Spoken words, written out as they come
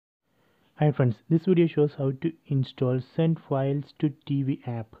Hi friends, this video shows how to install send files to TV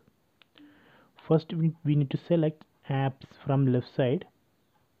app. First we need to select apps from left side,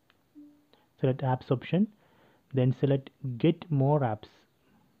 select apps option, then select get more apps.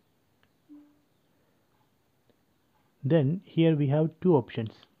 Then here we have two options.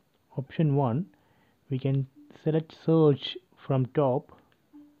 Option 1, we can select search from top,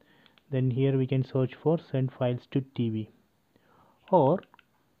 then here we can search for send files to TV, or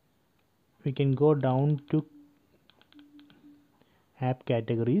we can go down to app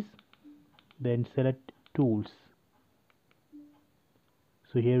categories, then select tools.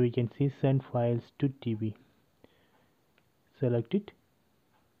 So here we can see send files to TV. Select it,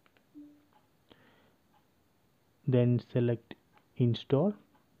 then select install.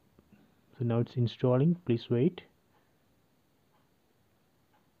 So now it's installing, please wait.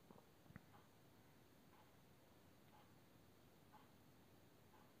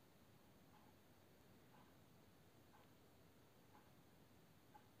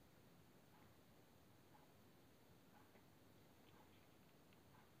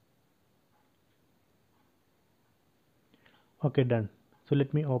 Okay, done. So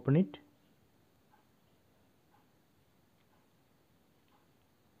let me open it.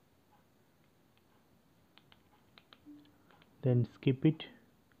 Then skip it.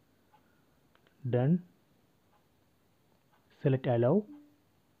 Done. Select allow.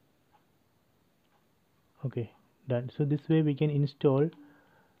 Okay, done. So this way we can install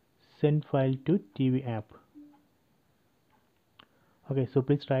send file to TV app. Okay, so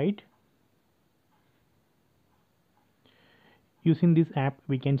please try it. Using this app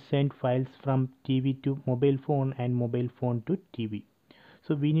we can send files from TV to mobile phone and mobile phone to TV.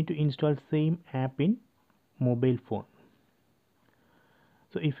 So we need to install same app in mobile phone.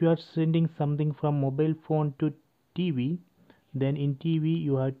 So if you are sending something from mobile phone to TV, then in TV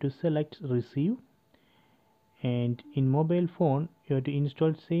you have to select receive, and in mobile phone you have to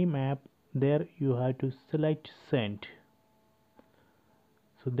install same app. There you have to select send.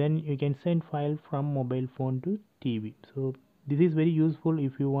 So then you can send file from mobile phone to TV. So this is very useful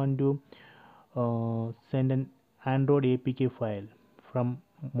if you want to send an Android APK file from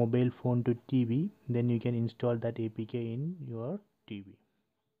mobile phone to TV. Then you can install that APK in your TV.